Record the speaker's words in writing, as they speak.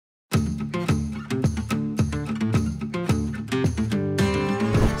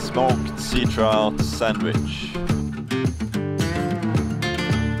sea trout sandwich.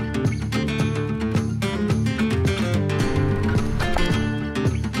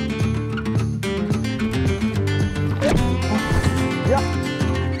 Yeah,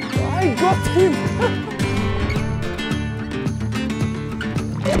 I got him!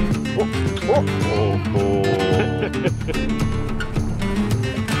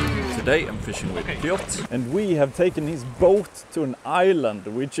 Today I'm fishing with Piotr. And we have taken his boat to an island,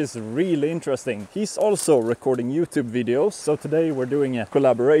 which is really interesting. He's also recording YouTube videos, so today we're doing a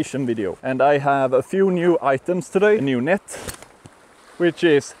collaboration video. And I have a few new items today. A new net, which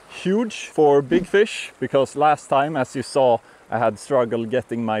is huge for big fish, because last time, as you saw, I had struggled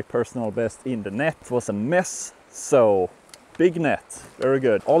getting my personal best in the net. It was a mess, so big net, very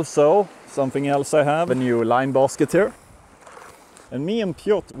good. Also, something else I have, a new line basket here. And me and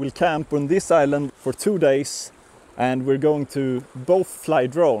Piotr will camp on this island for 2 days, and we're going to both fly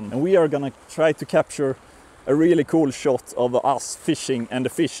drone. And we are gonna try to capture a really cool shot of us fishing and the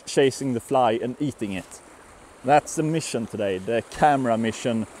fish chasing the fly and eating it. That's the mission today, the camera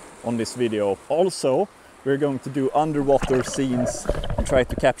mission on this video. Also, we're going to do underwater scenes and try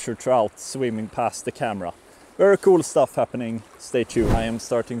to capture trout swimming past the camera. Very cool stuff happening, stay tuned. I am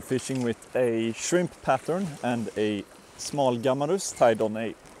starting fishing with a shrimp pattern and a small gammarus tied on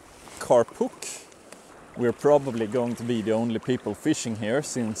a carp hook. We're probably going to be the only people fishing here,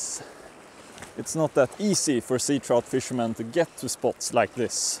 since it's not that easy for sea trout fishermen to get to spots like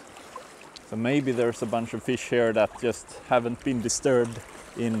this. So maybe there's a bunch of fish here that just haven't been disturbed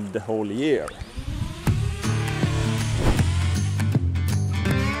in the whole year.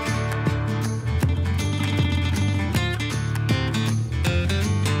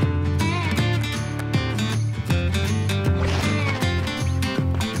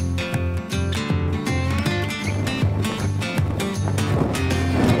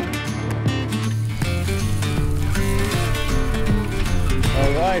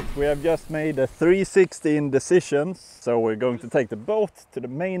 We have just made a 360 in decisions, so we're going to take the boat to the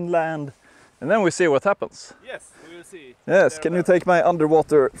mainland and then we see what happens. Yes, we will see. Yes, can you take my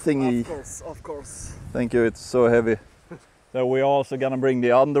underwater thingy? Of course, of course. Thank you, it's so heavy. So we're also gonna bring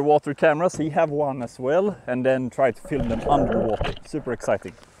the underwater cameras. He have one as well, and then try to film them underwater. Super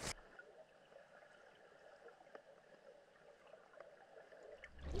exciting.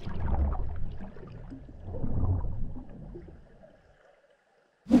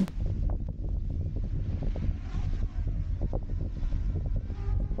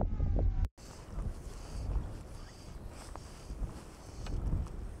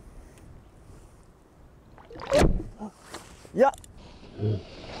 Yeah.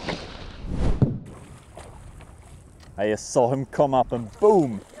 I just saw him come up and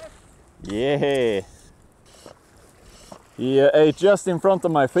boom. Yeah. He ate just in front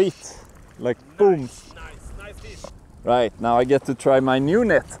of my feet. Like boom. Nice fish. Right, now I get to try my new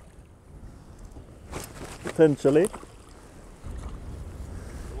net. Potentially. You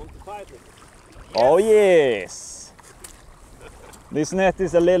want to fight it? Oh yes. This net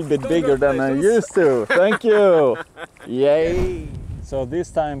is a little bit bigger than I used to. Thank you. Yay. So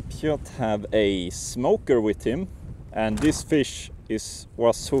this time Piotr have a smoker with him, and this fish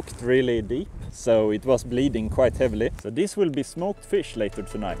was hooked really deep, so it was bleeding quite heavily. So this will be smoked fish later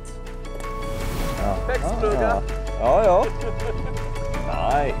tonight. Växtfluga. Ja, ja.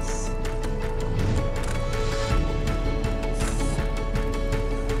 Nice.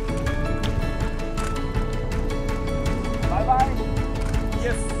 Bye bye.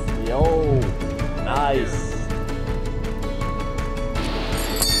 Yes. Yo, nice.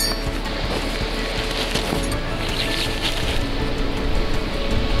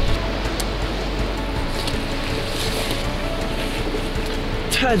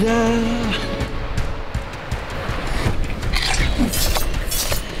 Ta-da!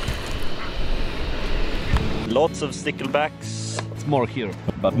 Lots of sticklebacks. It's more here.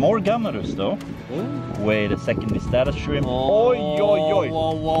 But more gammarus though. Oh. Wait a second, is that a shrimp? Oh, Oi, oi, oi!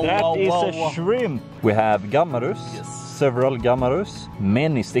 That is a shrimp! We have gammarus, Yes. several gammarus,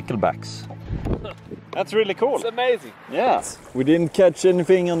 many sticklebacks. That's really cool. It's amazing. Yeah. We didn't catch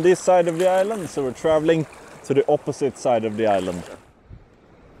anything on this side of the island, so we're traveling to the opposite side of the island.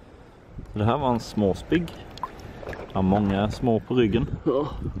 Det här var en småspigg. Har många små på ryggen.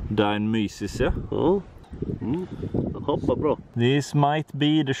 Där är en mysis, ja. Hoppa bra. This might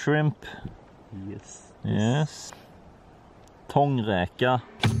be the shrimp. Yes. Yes. Tångräka.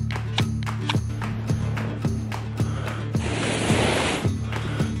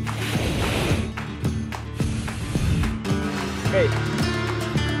 Hey.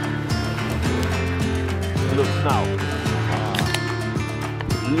 Look now.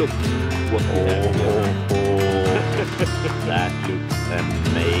 look what we have here. That looks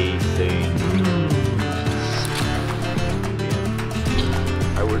amazing.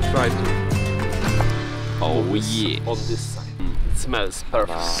 I will try to. Oh yeah. On this side. It smells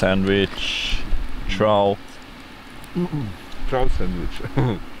perfect. Sandwich, trout. Trout sandwich.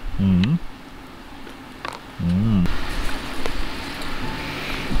 Mm. Mm.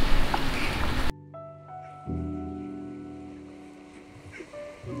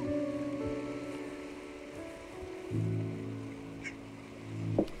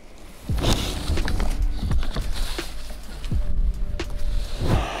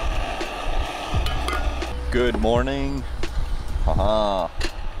 Good morning. Haha.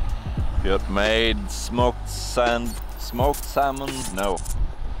 Piotr made smoked salmon. No.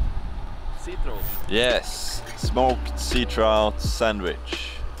 Sea trout. Yes, smoked sea trout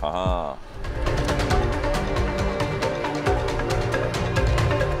sandwich. Haha.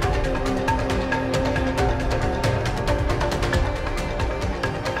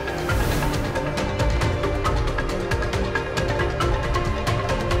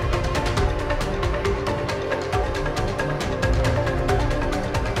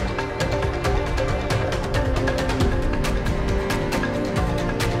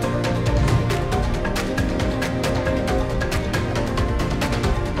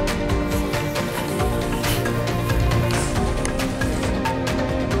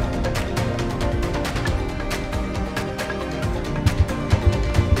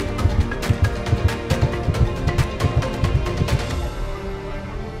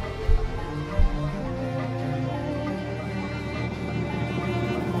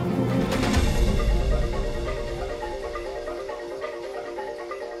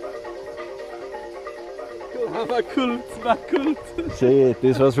 See,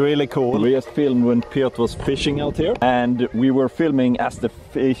 this was really cool. We just filmed when Piotr was fishing out here, and we were filming as the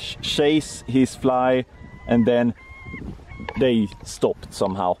fish chase his fly, and then they stopped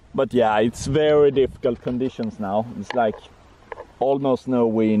somehow. But yeah, it's very difficult conditions now. It's like almost no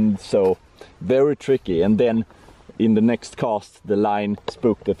wind, so very tricky. And then in the next cast, the line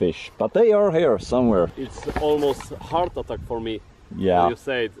spooked the fish. But they are here somewhere. It's almost heart attack for me. Yeah. You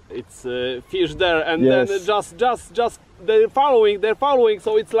said it's fish there, and Yes. then just they're following,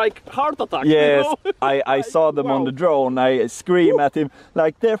 so it's like heart attack. Yes, You know? I saw them on Wow. the drone. I scream at him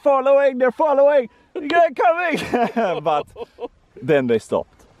like, they're following, they're coming. But then they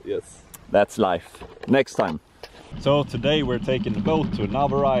stopped. Yes. That's life. Next time. So today we're taking the boat to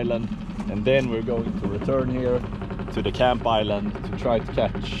another island, and then we're going to return here to the camp island to try to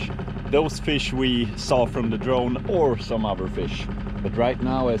catch those fish we saw from the drone or some other fish. But right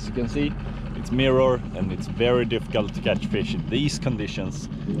now, as you can see, it's mirror and it's very difficult to catch fish in these conditions.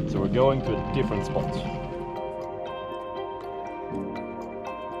 So we're going to a different spot.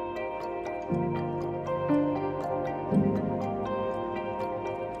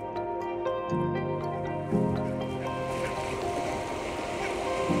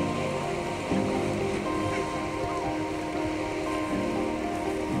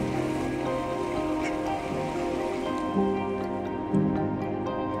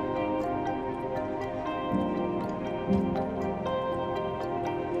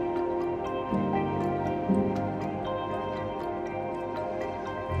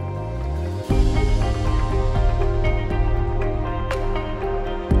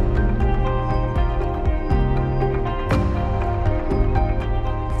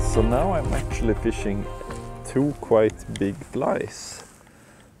 So now I'm actually fishing two quite big flies.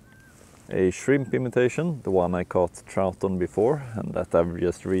 A shrimp imitation, the one I caught trout on before and that I've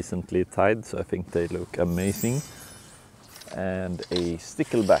just recently tied, so I think they look amazing. And a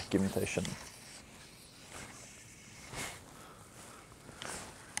stickleback imitation.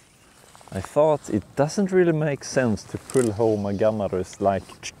 I thought it doesn't really make sense to pull home a gammarus like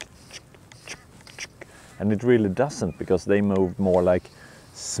and it really doesn't, because they move more like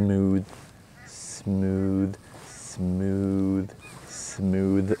smooth, smooth, smooth,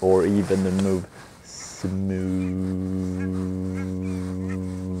 smooth, or even the move smooth.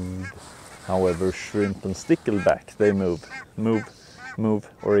 However, shrimp and stickleback, they move, move, move,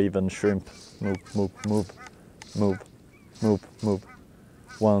 or even shrimp, move, move, move, move, move, move.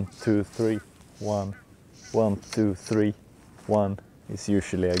 1, 2, 3, 1, 1, 2, 3, 1 is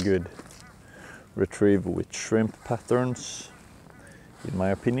usually a good retrieve with shrimp patterns, in my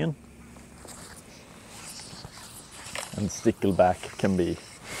opinion. And stickleback can be,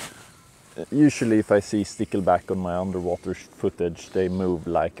 usually if I see stickleback on my underwater footage, they move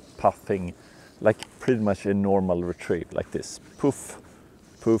like puffing, like pretty much a normal retrieve, like this. Poof,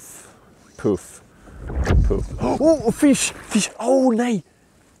 poof, poof, poof. Oh, fish, fish, oh nej!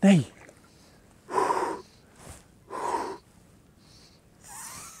 Nej!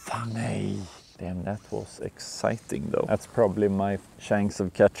 Nej! Damn, that was exciting though. That's probably my chance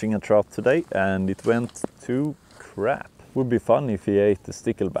of catching a trout today, and it went to crap. Would be fun if he ate the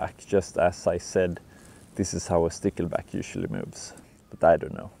stickleback, just as I said, this is how a stickleback usually moves. But I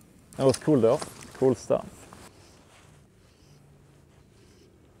don't know. That was cool though, cool stuff.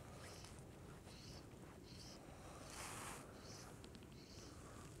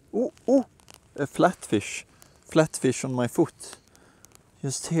 Ooh, ooh, a flatfish on my foot,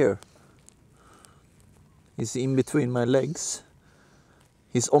 just here. He's in between my legs.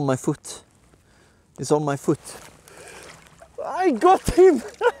 He's on my foot. He's on my foot. I got him!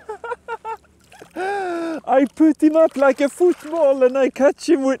 I put him up like a football and I catch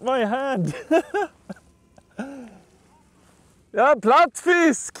him with my hand. Ja,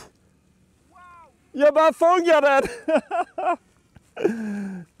 plattfisk! Jag bara fångar den!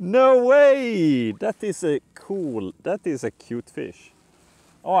 No way! That is a cute fish.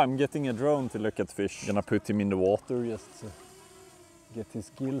 Oh, I'm getting a drone to look at fish. Gonna put him in the water just to get his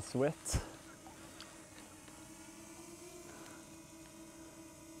gills wet.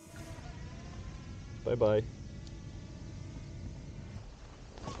 Bye bye.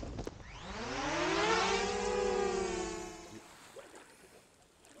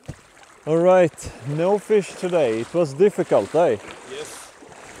 All right, no fish today. It was difficult, eh? Yes.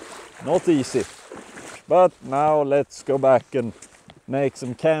 Not easy. But now let's go back and make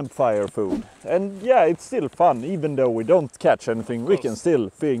some campfire food. And yeah, it's still fun. Even though we don't catch anything, we can still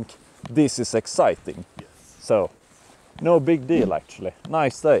think this is exciting. Yes. So, no big deal actually.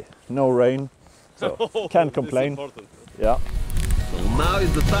 Nice day. No rain. So, can't complain. Yeah. So now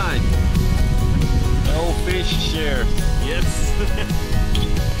is the time. No fish cheers. Yes.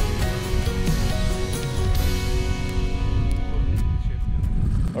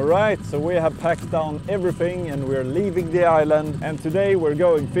 Alright, so we have packed down everything and we're leaving the island, and today we're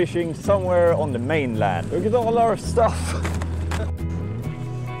going fishing somewhere on the mainland. Look at all our stuff!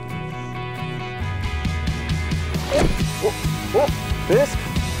 Oh, fisk!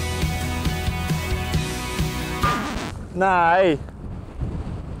 Nej!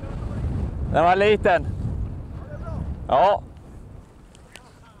 Den var liten! Ja!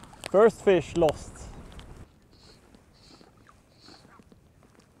 First fish lost.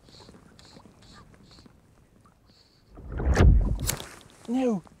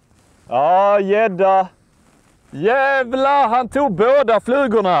 No. Ja, gädda. Jävlar, han tog båda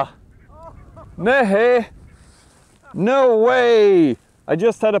flugorna. Nej. No way. I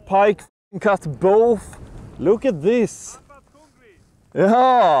just had a pike cut both. Look at this.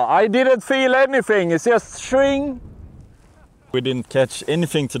 Yeah, I didn't feel anything. It's just shring. We didn't catch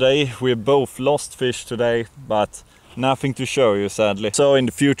anything today. We both lost fish today, but nothing to show you, sadly. So in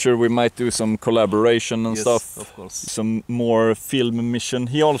the future we might do some collaboration and stuff. Of course. Some more film mission.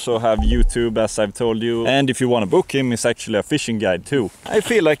 He also have YouTube, as I've told you. And if you want to book him, he's actually a fishing guide too. I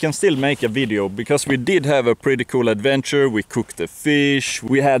feel I can still make a video because we did have a pretty cool adventure. We cooked the fish.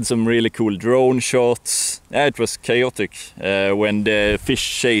 We had some really cool drone shots. Yeah, it was chaotic when the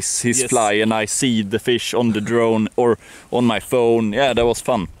fish chase his fly and I see the fish on the drone or on my phone. Yeah, that was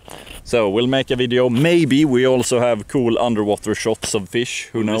fun. So we'll make a video. Maybe we also have cool underwater shots of fish.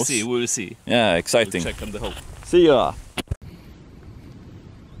 Who knows? We will see. Yeah, exciting. We'll check on the hole. See ya!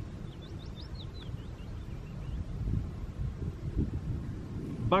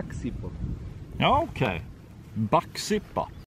 Backsipper. Okay. Backsippa.